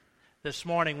This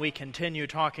morning we continue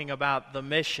talking about the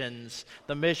missions,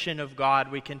 the mission of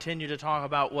God. We continue to talk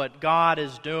about what God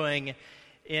is doing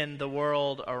in the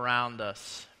world around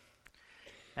us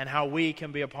and how we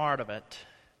can be a part of it.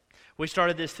 We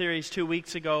started this series 2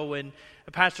 weeks ago when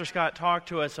Pastor Scott talked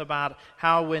to us about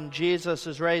how when Jesus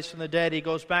is raised from the dead, he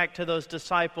goes back to those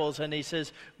disciples and he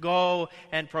says, go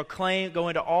and proclaim, go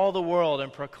into all the world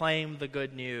and proclaim the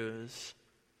good news.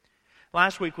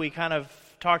 Last week we kind of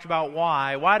talked about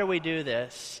why. Why do we do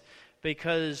this?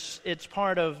 Because it's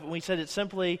part of, we said it's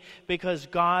simply because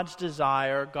God's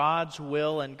desire, God's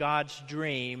will, and God's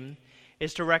dream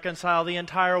is to reconcile the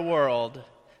entire world,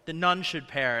 that none should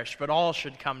perish, but all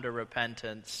should come to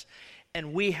repentance.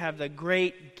 And we have the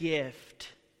great gift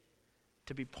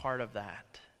to be part of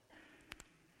that.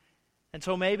 And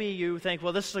so maybe you think,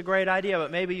 well, this is a great idea,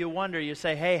 but maybe you wonder, you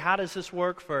say, hey, how does this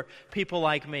work for people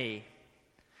like me?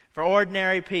 For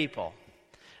ordinary people?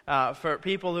 For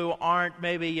people who aren't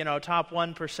maybe, top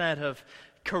 1% of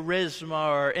charisma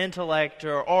or intellect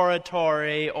or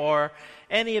oratory or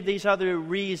any of these other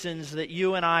reasons that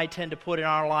you and I tend to put in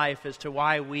our life as to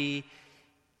why we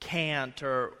can't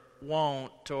or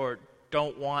won't or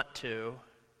don't want to.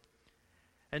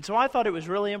 And so I thought it was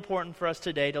really important for us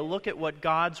today to look at what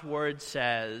God's Word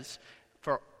says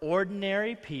for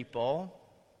ordinary people,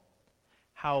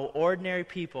 how ordinary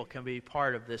people can be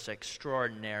part of this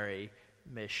extraordinary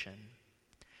mission.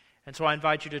 And so I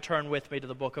invite you to turn with me to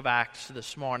the book of Acts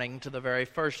this morning, to the very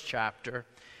first chapter.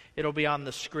 It'll be on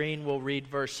the screen. We'll read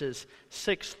verses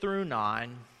 6 through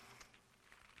 9.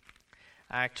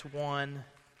 Acts 1,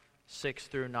 6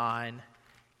 through 9.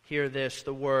 Hear this,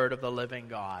 the word of the living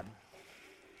God.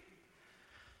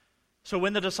 So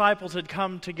when the disciples had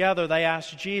come together, they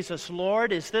asked Jesus,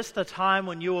 Lord, is this the time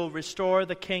when you will restore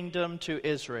the kingdom to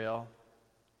Israel?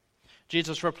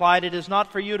 Jesus replied, it is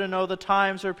not for you to know the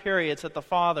times or periods that the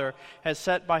Father has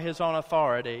set by his own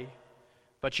authority,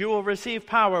 but you will receive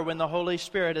power when the Holy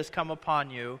Spirit has come upon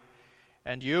you,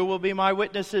 and you will be my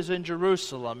witnesses in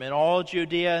Jerusalem, in all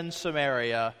Judea and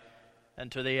Samaria,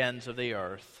 and to the ends of the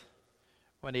earth.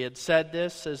 When he had said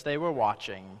this, as they were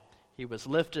watching, he was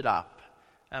lifted up,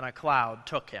 and a cloud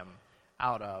took him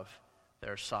out of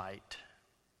their sight.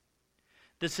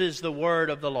 This is the word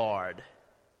of the Lord.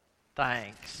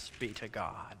 Thanks be to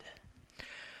God.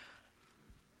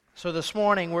 So this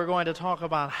morning we're going to talk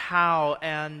about how,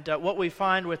 and what we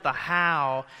find with the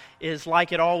how is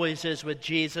like it always is with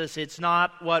Jesus. It's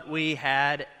not what we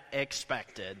had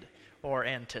expected or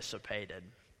anticipated.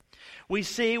 We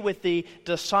see with the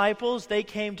disciples, they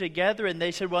came together and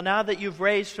they said, well, now that you've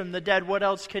raised from the dead, what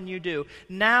else can you do?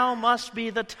 Now must be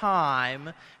the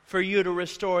time for you to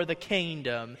restore the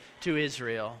kingdom to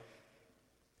Israel.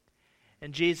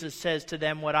 And Jesus says to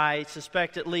them what I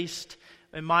suspect, at least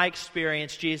in my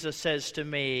experience, Jesus says to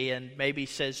me and maybe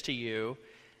says to you,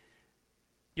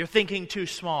 you're thinking too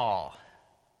small.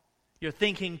 You're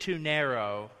thinking too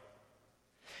narrow.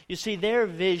 You see, their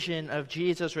vision of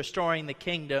Jesus restoring the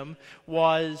kingdom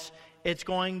was it's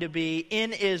going to be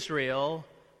in Israel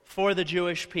for the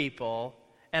Jewish people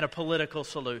and a political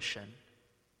solution.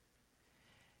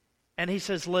 And he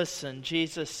says, listen,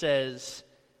 Jesus says,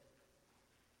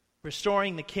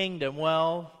 restoring the kingdom,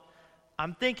 well,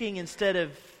 I'm thinking instead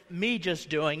of me just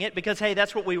doing it, because, hey,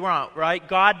 that's what we want, right?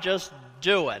 God, just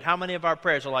do it. How many of our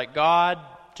prayers are like, God,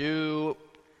 do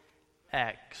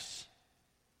X?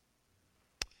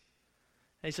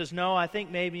 And he says, no, I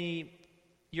think maybe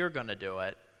you're going to do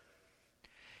it.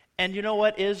 And you know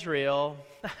what? Israel,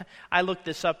 I looked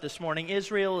this up this morning,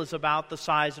 Israel is about the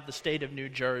size of the state of New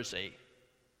Jersey.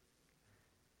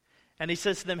 And he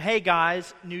says to them, hey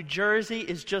guys, New Jersey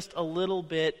is just a little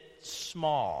bit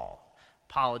small.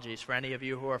 Apologies for any of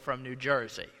you who are from New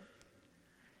Jersey.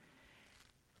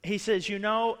 He says,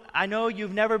 I know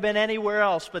you've never been anywhere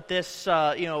else but this,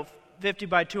 50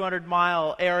 by 200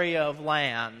 mile area of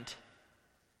land.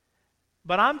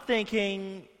 But I'm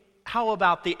thinking, how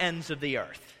about the ends of the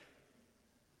earth?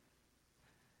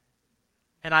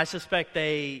 And I suspect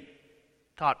they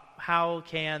thought, how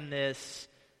can this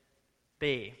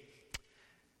be?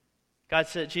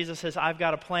 Jesus says, I've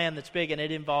got a plan that's big, and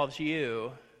it involves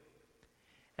you.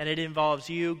 And it involves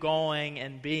you going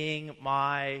and being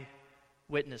my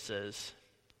witnesses.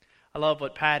 I love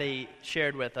what Patty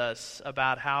shared with us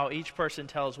about how each person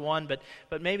tells one,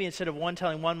 but maybe instead of one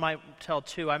telling, one might tell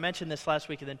two. I mentioned this last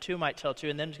week, and then two might tell two,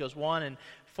 and then it goes one and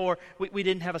four. We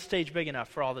didn't have a stage big enough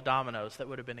for all the dominoes that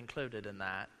would have been included in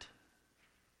that.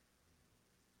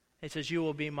 It says, you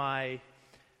will be my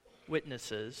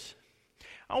witnesses.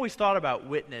 I always thought about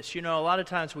witness. A lot of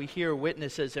times we hear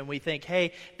witnesses and we think,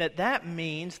 hey, that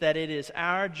means that it is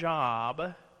our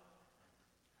job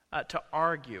to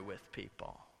argue with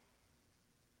people.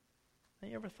 Have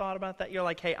you ever thought about that? You're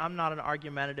like, hey, I'm not an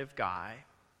argumentative guy.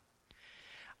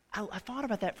 I thought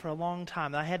about that for a long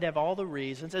time. I had to have all the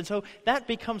reasons. And so that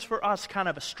becomes for us kind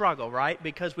of a struggle, right?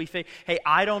 Because we think, hey,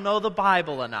 I don't know the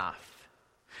Bible enough.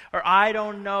 Or I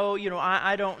don't know,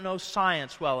 I don't know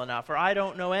science well enough. Or I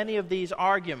don't know any of these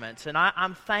arguments. And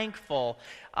I'm thankful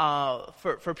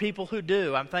for people who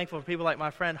do. I'm thankful for people like my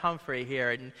friend Humphrey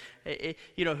here, and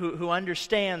who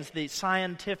understands the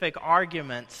scientific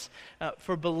arguments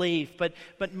for belief. But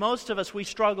most of us, we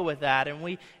struggle with that, and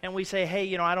we say,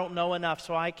 hey, I don't know enough,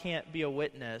 so I can't be a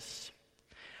witness.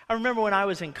 I remember when I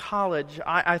was in college,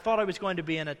 I thought I was going to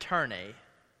be an attorney.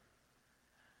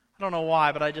 I don't know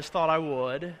why, but I just thought I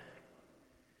would.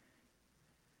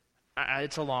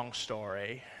 It's a long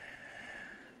story.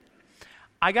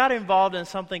 I got involved in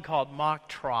something called mock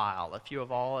trial, if you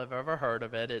have ever heard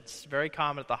of it. It's very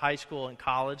common at the high school and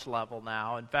college level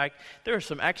now. In fact, there are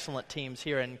some excellent teams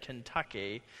here in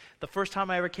Kentucky. The first time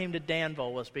I ever came to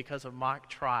Danville was because of mock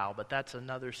trial, but that's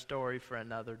another story for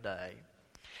another day.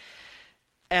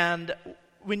 And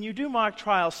when you do mock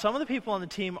trials, some of the people on the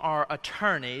team are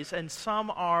attorneys and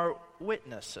some are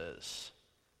witnesses.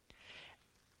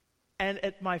 And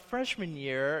at my freshman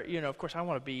year, of course I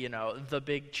want to be, the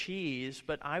big cheese,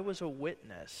 but I was a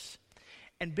witness.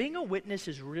 And being a witness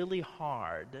is really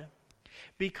hard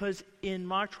because in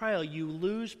mock trial you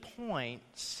lose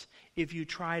points if you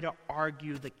try to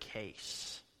argue the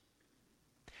case.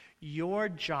 Your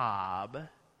job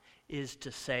is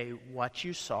to say what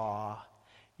you saw.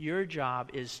 Your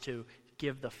job is to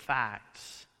give the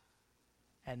facts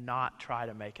and not try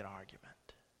to make an argument.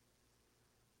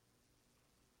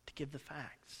 To give the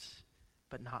facts,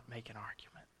 but not make an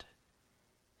argument.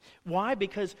 Why?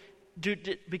 Because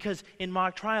in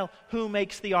mock trial, who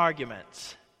makes the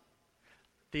arguments?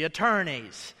 The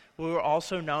attorneys, who are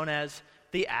also known as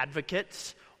the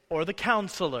advocates or the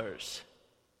counselors.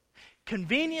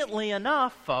 Conveniently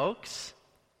enough, folks,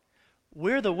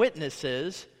 we're the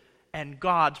witnesses, and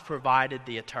God's provided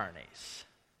the attorneys.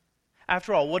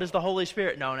 After all, what is the Holy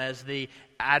Spirit known as? The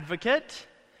advocate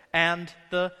and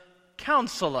the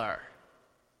counselor.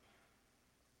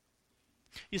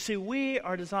 You see, we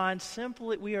are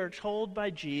told by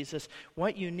Jesus,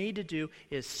 what you need to do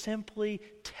is simply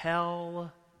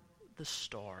tell the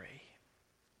story.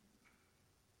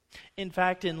 In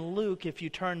fact, in Luke, if you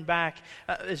turn back,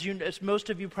 as most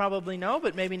of you probably know,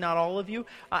 but maybe not all of you,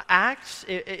 Acts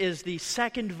is the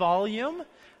second volume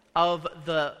of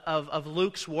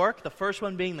Luke's work, the first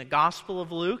one being the Gospel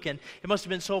of Luke, and it must have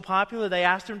been so popular they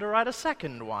asked him to write a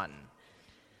second one.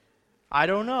 I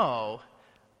don't know,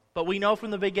 but we know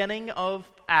from the beginning of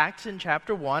Acts in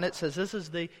chapter 1, it says this is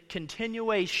the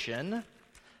continuation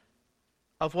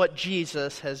of what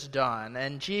Jesus has done.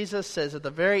 And Jesus says at the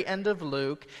very end of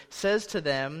Luke, says to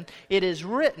them, "It is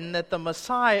written that the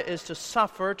Messiah is to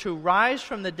suffer, to rise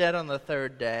from the dead on the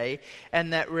third day,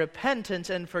 and that repentance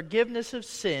and forgiveness of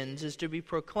sins is to be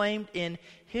proclaimed in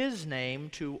his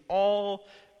name to all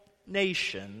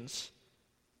nations,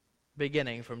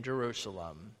 beginning from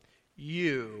Jerusalem.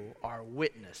 You are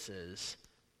witnesses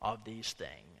of these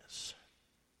things."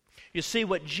 You see,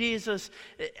 what Jesus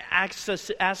asks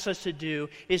us to do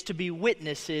is to be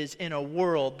witnesses in a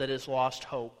world that has lost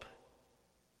hope.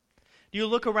 You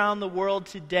look around the world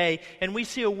today, and we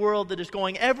see a world that is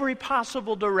going every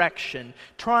possible direction,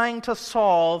 trying to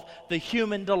solve the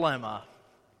human dilemma.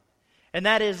 And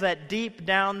that is that deep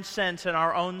down sense in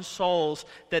our own souls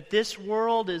that this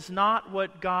world is not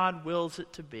what God wills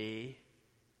it to be,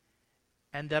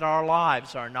 and that our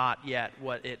lives are not yet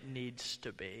what it needs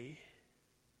to be.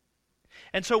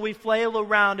 And so we flail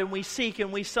around and we seek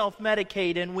and we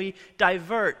self-medicate and we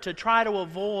divert to try to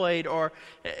avoid or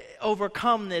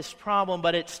overcome this problem,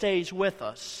 but it stays with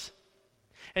us.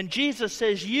 And Jesus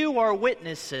says, you are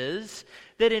witnesses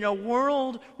that in a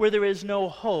world where there is no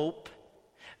hope,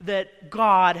 that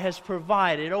God has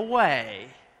provided a way.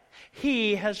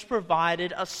 He has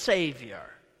provided a Savior.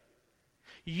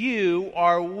 You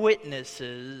are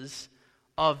witnesses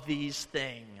of these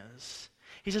things.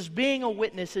 He says, being a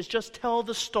witness is just tell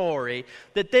the story,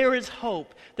 that there is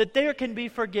hope, that there can be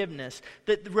forgiveness,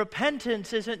 that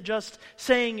repentance isn't just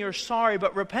saying you're sorry,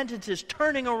 but repentance is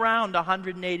turning around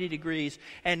 180 degrees,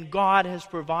 and God has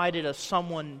provided us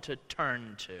someone to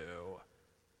turn to.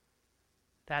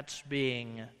 That's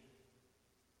being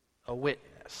a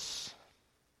witness.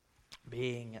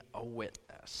 Being a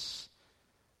witness.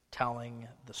 Telling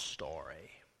the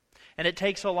story. And it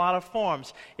takes a lot of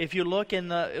forms. If you look in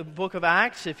the book of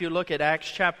Acts, if you look at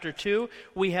Acts chapter 2,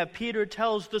 we have Peter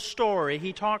tells the story.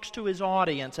 He talks to his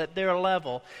audience at their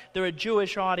level. They're a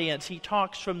Jewish audience. He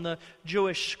talks from the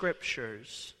Jewish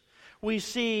scriptures. We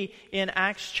see in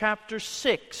Acts chapter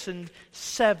 6 and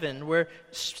 7 where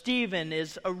Stephen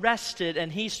is arrested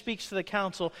and he speaks to the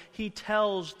council. He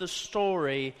tells the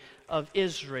story of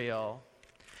Israel.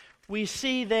 We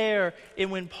see there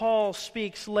when Paul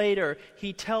speaks later,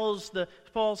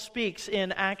 Paul speaks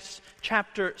in Acts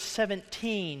chapter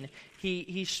 17.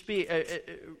 He speaks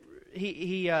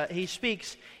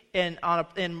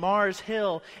in Mars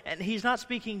Hill, and he's not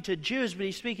speaking to Jews, but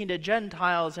he's speaking to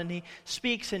Gentiles, and he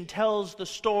speaks and tells the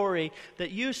story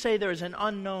that you say there is an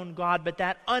unknown God, but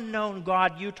that unknown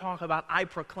God you talk about, I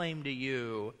proclaim to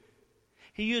you.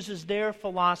 He uses their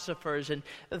philosophers and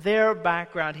their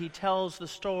background. He tells the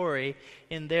story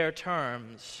in their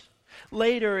terms.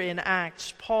 Later in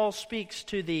Acts, Paul speaks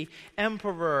to the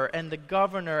emperor and the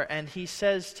governor, and he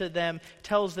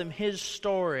tells them his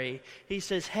story. He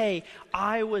says, hey,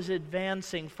 I was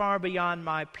advancing far beyond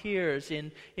my peers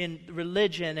in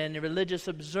religion and religious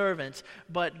observance,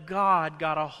 but God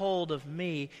got a hold of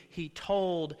me. He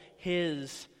told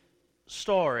his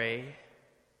story.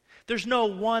 There's no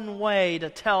one way to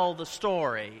tell the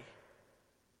story,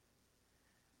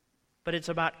 but it's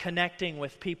about connecting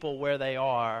with people where they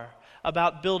are,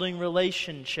 about building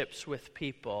relationships with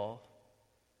people,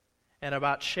 and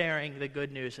about sharing the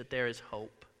good news that there is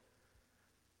hope,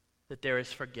 that there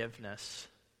is forgiveness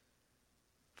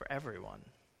for everyone.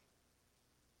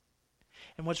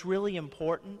 And what's really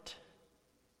important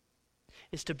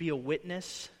is to be a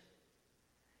witness,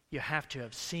 you have to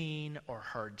have seen or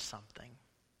heard something.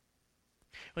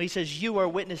 When he says, you are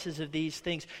witnesses of these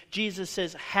things, Jesus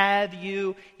says,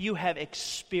 you have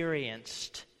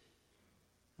experienced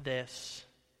this.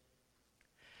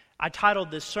 I titled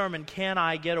this sermon, Can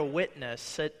I Get a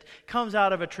Witness? It comes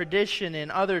out of a tradition in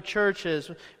other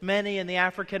churches, many in the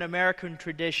African American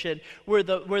tradition, where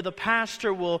the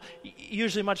pastor will,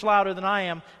 usually much louder than I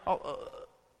am,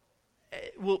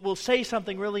 will say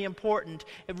something really important,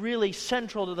 really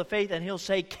central to the faith, and he'll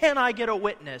say, can I get a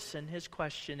witness? And his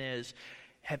question is,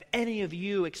 have any of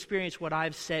you experienced what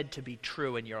I've said to be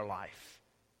true in your life?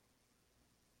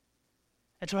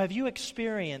 And so have you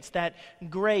experienced that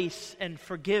grace and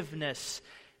forgiveness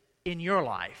in your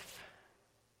life?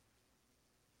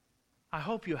 I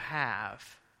hope you have.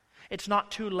 It's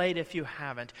not too late if you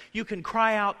haven't. You can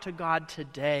cry out to God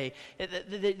today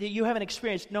that you haven't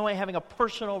experienced having a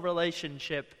personal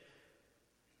relationship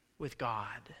with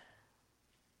God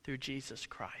through Jesus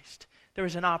Christ. There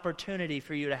is an opportunity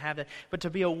for you to have that. But to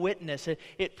be a witness,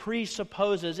 it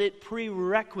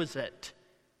prerequisite.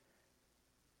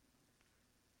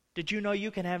 Did you know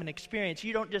you can have an experience?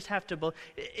 You don't just have to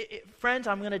friends,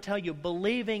 I'm going to tell you,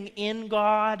 believing in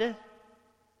God,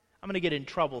 I'm going to get in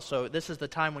trouble, so this is the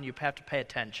time when you have to pay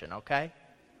attention, okay?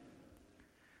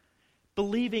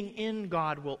 Believing in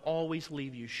God will always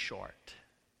leave you short.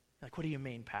 Like, what do you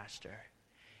mean, Pastor?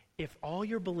 If all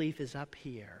your belief is up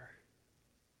here,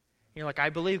 you're like, I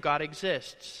believe God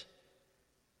exists,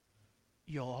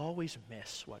 you'll always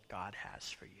miss what God has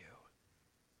for you.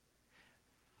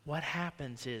 What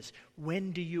happens is,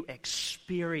 when do you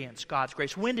experience God's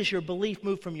grace? When does your belief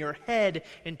move from your head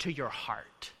into your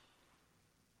heart?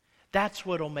 That's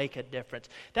what will make a difference.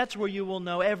 That's where you will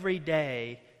know every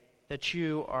day that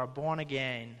you are a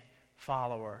born-again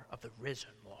follower of the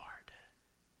risen Lord.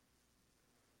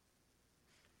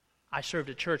 I served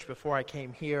a church before I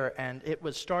came here, and it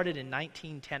was started in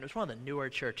 1910. It was one of the newer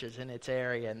churches in its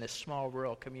area, in this small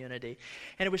rural community.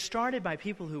 And it was started by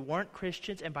people who weren't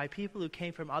Christians and by people who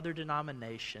came from other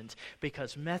denominations,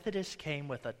 because Methodists came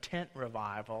with a tent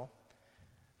revival.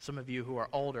 Some of you who are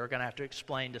older are going to have to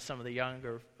explain to some of the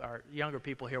younger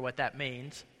people here what that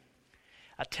means.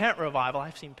 A tent revival,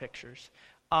 I've seen pictures.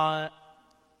 A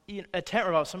tent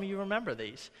revival, some of you remember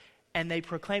these. And they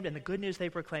proclaimed, and the good news they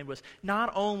proclaimed was,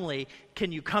 not only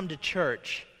can you come to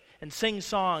church and sing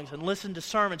songs and listen to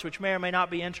sermons which may or may not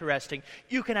be interesting,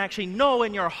 you can actually know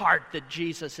in your heart that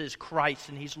Jesus is Christ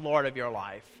and He's Lord of your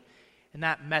life. And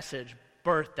that message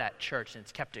birthed that church, and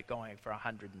it's kept it going for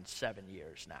 107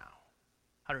 years now.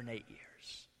 108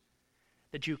 years.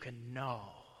 That you can know.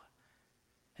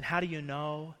 And how do you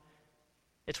know?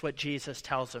 It's what Jesus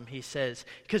tells them. He says,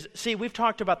 because, see, we've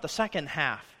talked about the second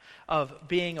half of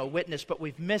being a witness, but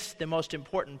we've missed the most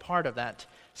important part of that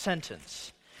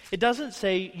sentence. It doesn't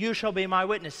say, you shall be my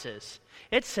witnesses.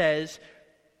 It says,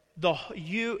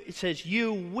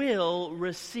 you will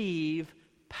receive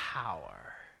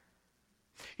power.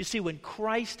 You see, when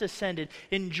Christ ascended,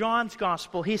 in John's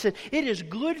gospel, he said, "It is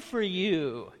good for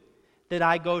you that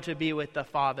I go to be with the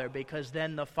Father, because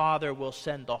then the Father will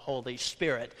send the Holy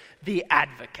Spirit, the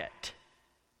advocate,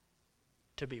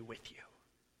 to be with you."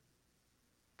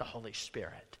 The Holy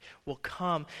Spirit will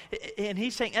come. And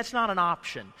he's saying that's not an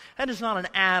option. That is not an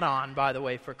add-on, by the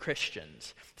way, for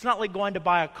Christians. It's not like going to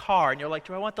buy a car and you're like,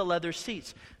 do I want the leather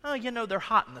seats? Oh, they're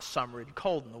hot in the summer and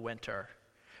cold in the winter.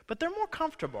 But they're more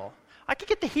comfortable. I could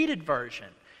get the heated version.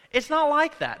 It's not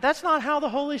like that. That's not how the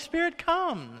Holy Spirit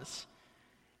comes.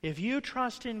 If you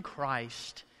trust in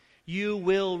Christ, you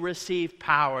will receive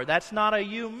power. That's not a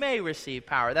you may receive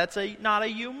power. That's not a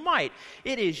you might.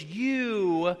 It is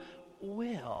you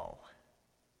will.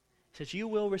 It says you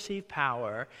will receive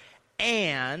power,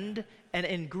 and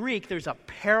in Greek there's a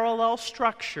parallel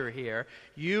structure here.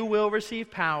 You will receive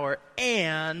power,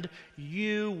 and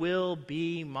you will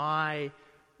be my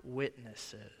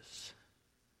witnesses.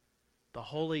 The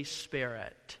Holy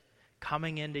Spirit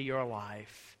coming into your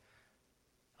life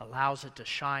allows it to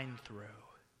shine through.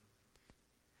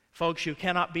 Folks, you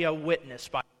cannot be a witness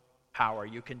by power.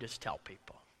 You can just tell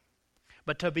people.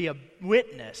 But to be a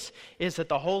witness is that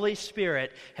the Holy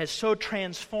Spirit has so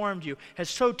transformed you, has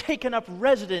so taken up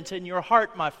residence in your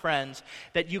heart, my friends,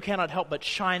 that you cannot help but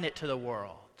shine it to the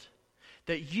world.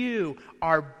 That you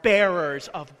are bearers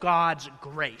of God's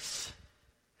grace.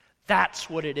 That's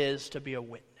what it is to be a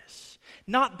witness.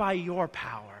 Not by your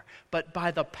power, but by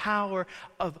the power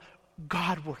of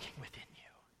God working within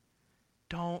you.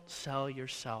 Don't sell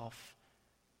yourself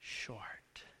short.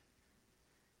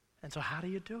 And so how do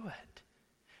you do it?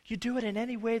 You do it in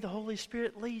any way the Holy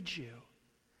Spirit leads you.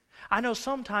 I know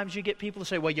sometimes you get people to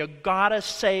say, well, you gotta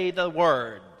say the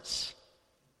words.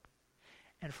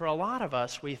 And for a lot of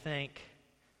us, we think,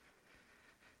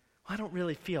 I don't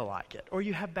really feel like it. Or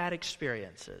you have bad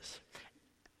experiences.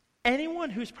 Anyone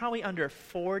who's probably under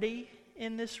 40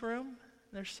 in this room,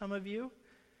 there's some of you,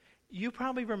 you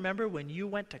probably remember when you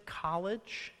went to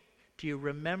college. Do you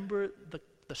remember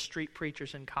the street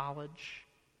preachers in college?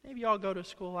 Maybe you all go to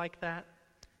school like that.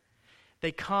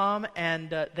 They come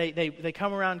and they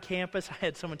come around campus. I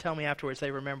had someone tell me afterwards they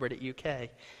remembered at UK.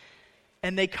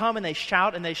 And they come and they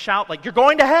shout like, you're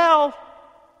going to hell.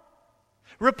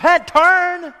 Repent,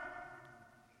 turn.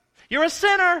 You're a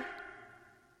sinner.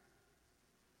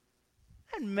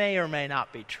 That may or may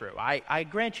not be true. I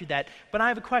grant you that. But I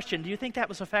have a question. Do you think that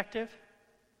was effective?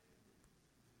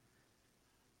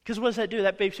 Because what does that do?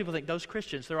 That makes people think, those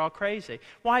Christians, they're all crazy.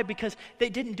 Why? Because they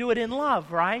didn't do it in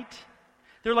love, right?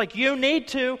 They're like, you need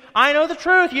to. I know the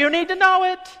truth. You need to know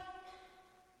it.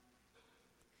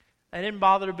 They didn't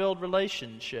bother to build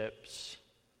relationships.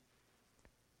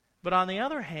 But on the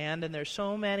other hand, and there's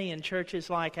so many in churches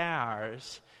like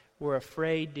ours, we're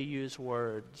afraid to use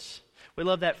words. We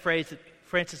love that phrase that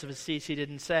Francis of Assisi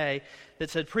didn't say, that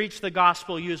said, preach the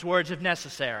gospel, use words if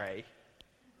necessary.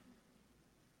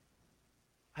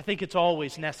 I think it's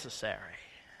always necessary.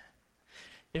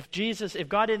 If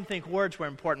God didn't think words were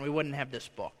important, we wouldn't have this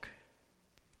book.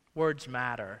 Words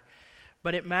matter.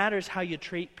 But it matters how you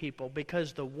treat people,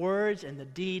 because the words and the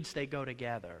deeds, they go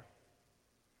together.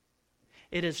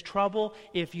 It is trouble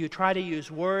if you try to use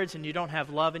words and you don't have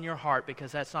love in your heart,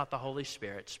 because that's not the Holy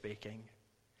Spirit speaking.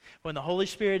 When the Holy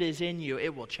Spirit is in you,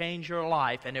 it will change your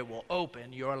life and it will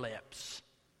open your lips.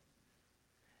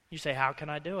 You say, how can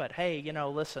I do it? Hey,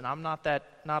 listen, I'm not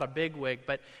a bigwig,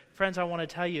 but friends, I want to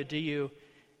tell you,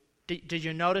 did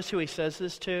you notice who he says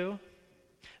this to?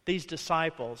 These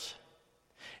disciples.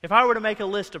 If I were to make a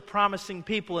list of promising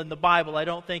people in the Bible, I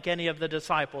don't think any of the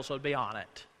disciples would be on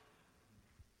it.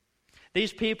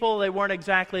 These people, they weren't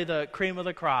exactly the cream of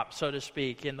the crop, so to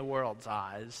speak, in the world's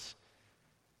eyes.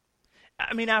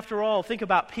 I mean, after all, think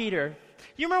about Peter.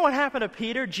 You remember what happened to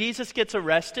Peter? Jesus gets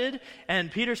arrested,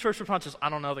 and Peter's first response is, I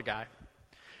don't know the guy.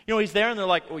 He's there, and they're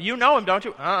like, well, you know him, don't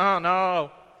you? No.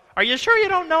 Are you sure you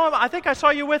don't know him? I think I saw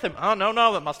you with him. Oh, no,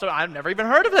 I've never even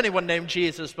heard of anyone named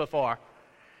Jesus before.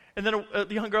 And then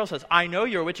the young girl says, I know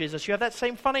you're with Jesus. You have that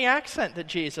same funny accent that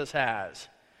Jesus has.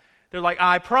 They're like,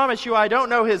 I promise you I don't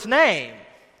know his name.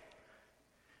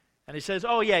 And he says,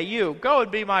 oh yeah, you, go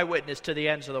and be my witness to the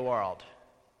ends of the world.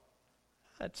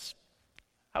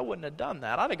 I wouldn't have done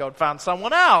that. I'd have gone and found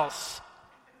someone else.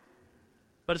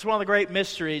 But it's one of the great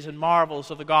mysteries and marvels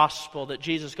of the gospel that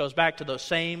Jesus goes back to those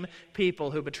same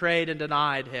people who betrayed and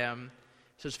denied him.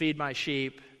 He says, feed my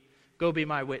sheep, go be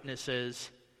my witnesses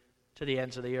to the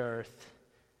ends of the earth.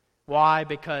 Why?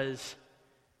 Because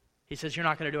he says, you're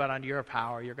not going to do it under your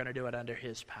power, you're going to do it under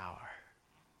his power.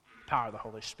 power of the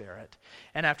Holy Spirit.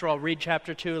 And after all, read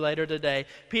chapter 2 later today.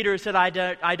 Peter said,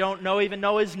 I don't even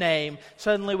know his name.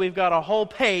 Suddenly we've got a whole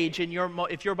page,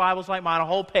 if your Bible's like mine, a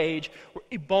whole page where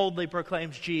he boldly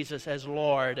proclaims Jesus as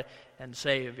Lord and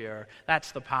Savior.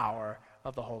 That's the power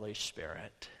of the Holy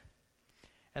Spirit.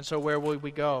 And so where would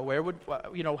we go? Where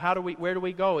do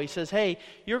we go? He says, hey,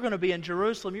 you're going to be in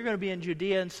Jerusalem, you're going to be in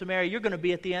Judea and Samaria, you're going to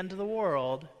be at the end of the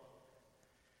world.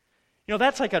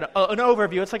 That's like an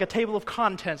overview. It's like a table of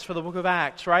contents for the book of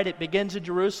Acts, right? It begins in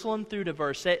Jerusalem through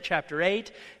to chapter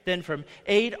 8. Then from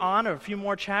 8 on, or a few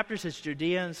more chapters, it's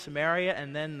Judea and Samaria,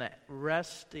 and then the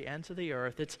rest, the ends of the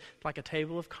earth. It's like a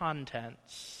table of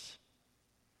contents.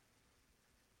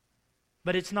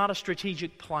 But it's not a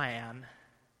strategic plan.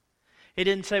 He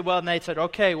didn't say, and they said,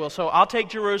 okay, so I'll take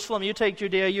Jerusalem, you take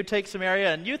Judea, you take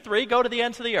Samaria, and you three go to the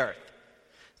ends of the earth.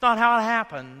 It's not how it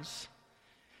happens.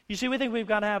 You see, we think we've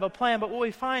got to have a plan, but what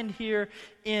we find here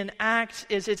in Acts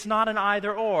is it's not an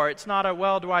either or. It's not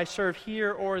do I serve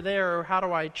here or there, or how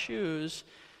do I choose?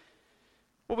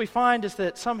 What we find is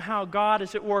that somehow God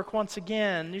is at work once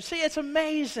again. You see, it's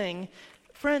amazing.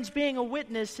 Friends, being a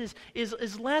witness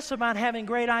is less about having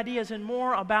great ideas and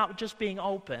more about just being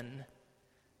open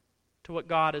to what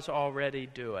God is already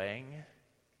doing.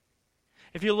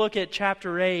 If you look at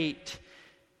chapter 8,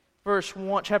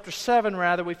 chapter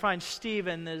 7, we find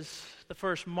Stephen is the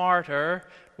first martyr.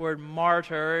 The word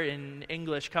martyr in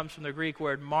English comes from the Greek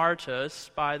word martus.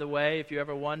 By the way, if you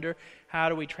ever wonder, how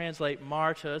do we translate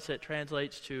martus? It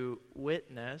translates to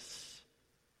witness.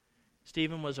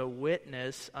 Stephen was a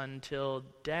witness until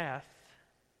death.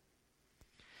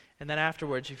 And then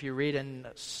afterwards, if you read in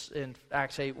Acts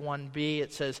 8:1b,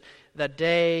 it says, the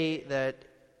day that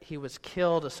he was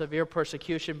killed, a severe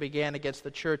persecution began against the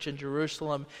church in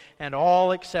Jerusalem, and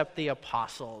all except the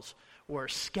apostles were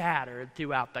scattered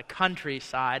throughout the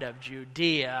countryside of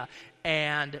Judea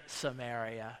and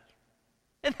Samaria.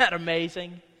 Isn't that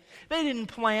amazing? They didn't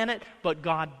plan it, but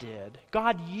God did.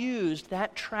 God used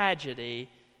that tragedy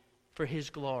for His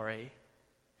glory.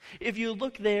 If you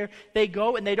look there, they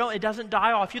go and it doesn't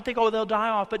die off. You'd think, they'll die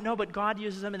off, but no, but God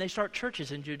uses them and they start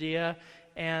churches in Judea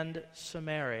and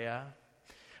Samaria.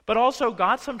 But also,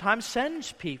 God sometimes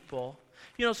sends people.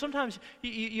 Sometimes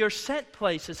you're sent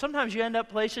places. Sometimes you end up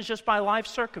places just by life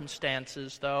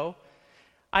circumstances, though.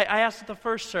 I asked at the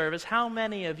first service, how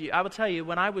many of you, I will tell you,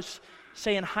 when I was,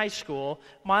 say, in high school,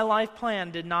 my life plan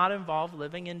did not involve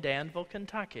living in Danville,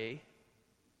 Kentucky.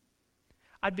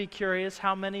 I'd be curious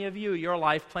how many of you, your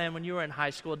life plan when you were in high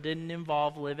school didn't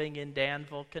involve living in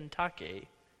Danville, Kentucky.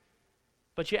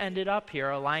 But you ended up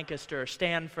here, or Lancaster, or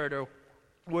Stanford, or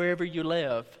wherever you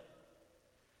live.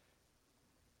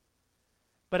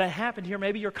 But it happened here.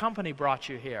 Maybe your company brought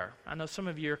you here. I know some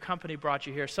of you, your company brought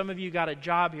you here. Some of you got a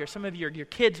job here. Some of you, your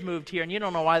kids moved here, and you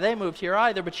don't know why they moved here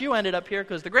either, but you ended up here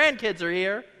because the grandkids are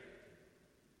here.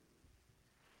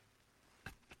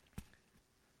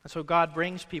 And so God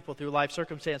brings people through life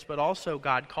circumstance, but also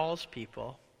God calls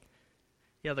people.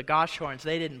 The Goshorns,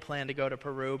 they didn't plan to go to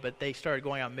Peru, but they started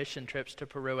going on mission trips to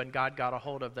Peru, and God got a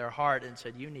hold of their heart and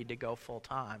said, you need to go full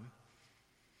time.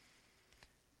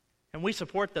 And we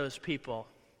support those people.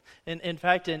 In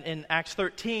fact, in Acts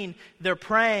 13, they're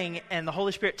praying, and the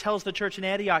Holy Spirit tells the church in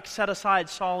Antioch, set aside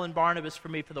Saul and Barnabas for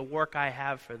me for the work I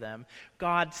have for them.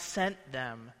 God sent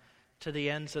them to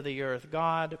the ends of the earth.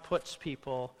 God puts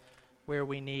people where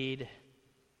we need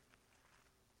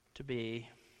to be.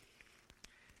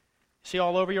 See,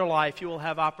 all over your life, you will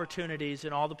have opportunities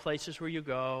in all the places where you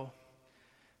go.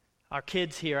 Our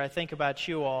kids here, I think about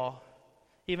you all.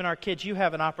 Even our kids, you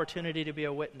have an opportunity to be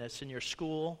a witness in your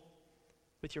school,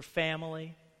 with your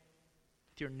family,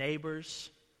 with your neighbors.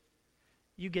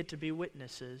 You get to be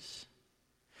witnesses.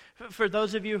 For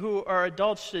those of you who are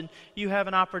adults, and you have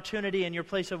an opportunity in your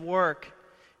place of work,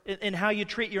 in how you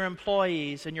treat your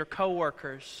employees and your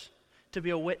coworkers, to be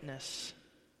a witness.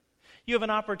 You have an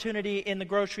opportunity in the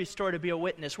grocery store to be a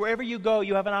witness. Wherever you go,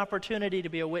 you have an opportunity to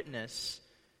be a witness.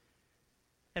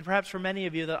 And perhaps for many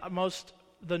of you,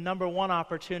 the number one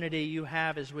opportunity you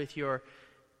have is with your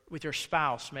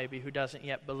spouse, maybe, who doesn't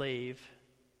yet believe.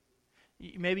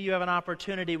 Maybe you have an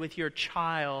opportunity with your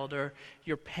child or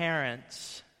your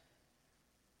parents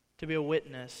to be a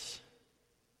witness.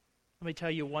 Let me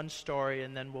tell you one story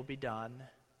and then we'll be done.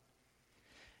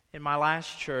 In my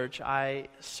last church, I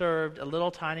served a little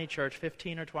tiny church,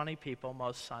 15 or 20 people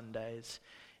most Sundays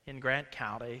in Grant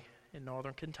County in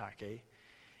northern Kentucky.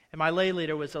 And my lay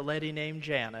leader was a lady named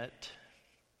Janet.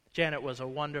 Janet was a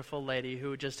wonderful lady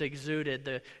who just exuded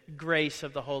the grace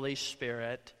of the Holy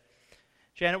Spirit.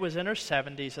 Janet was in her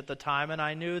 70s at the time, and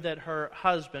I knew that her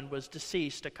husband was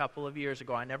deceased a couple of years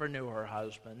ago. I never knew her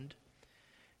husband.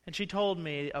 And she told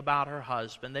me about her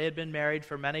husband. They had been married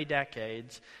for many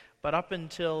decades, but up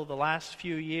until the last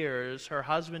few years, her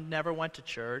husband never went to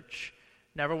church,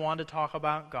 never wanted to talk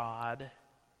about God.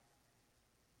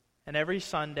 And every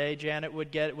Sunday,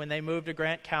 when they moved to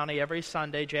Grant County, every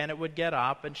Sunday, Janet would get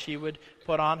up and she would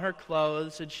put on her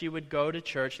clothes and she would go to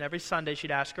church. And every Sunday,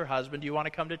 she'd ask her husband, "Do you want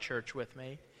to come to church with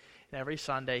me?" And every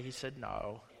Sunday, he said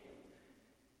no.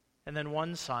 And then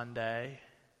one Sunday,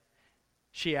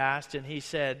 she asked and he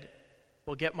said,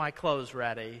 "Well, get my clothes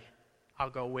ready. I'll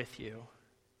go with you."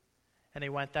 And he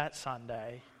went that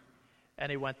Sunday, and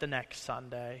he went the next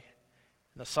Sunday,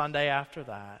 and the Sunday after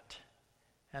that,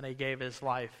 and he gave his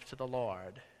life to the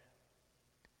Lord.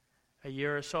 A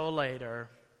year or so later,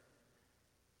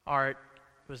 Art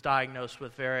was diagnosed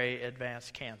with very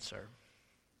advanced cancer.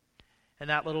 And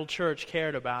that little church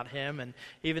cared about him, and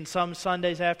even some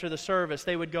Sundays after the service,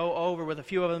 they would go over with a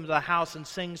few of them to the house and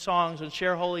sing songs and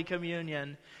share Holy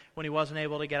Communion when he wasn't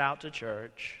able to get out to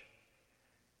church.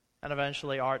 And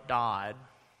eventually Art died.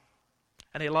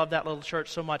 And he loved that little church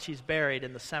so much he's buried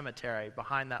in the cemetery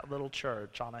behind that little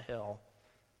church on a hill.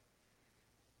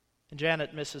 And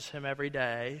Janet misses him every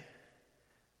day.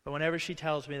 But whenever she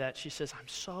tells me that, she says, "I'm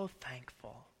so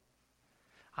thankful.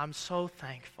 I'm so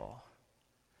thankful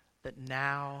that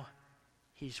now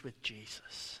he's with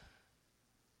Jesus."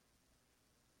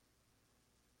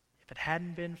 If it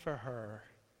hadn't been for her,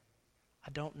 I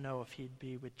don't know if he'd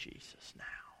be with Jesus now.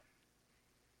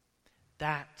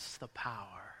 That's the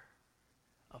power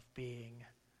of being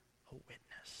a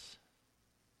witness.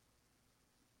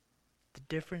 The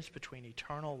difference between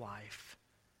eternal life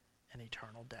and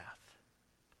eternal death.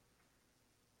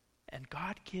 And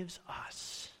God gives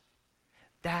us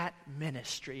that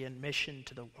ministry and mission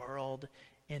to the world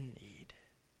in need.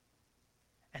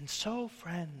 And so,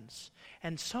 friends,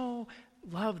 and so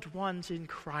loved ones in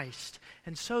Christ,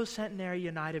 and so Centenary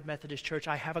United Methodist Church,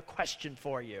 I have a question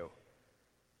for you.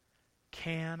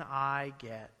 Can I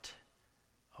get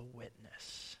a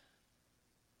witness?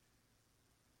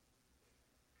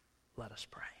 Let us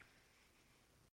pray.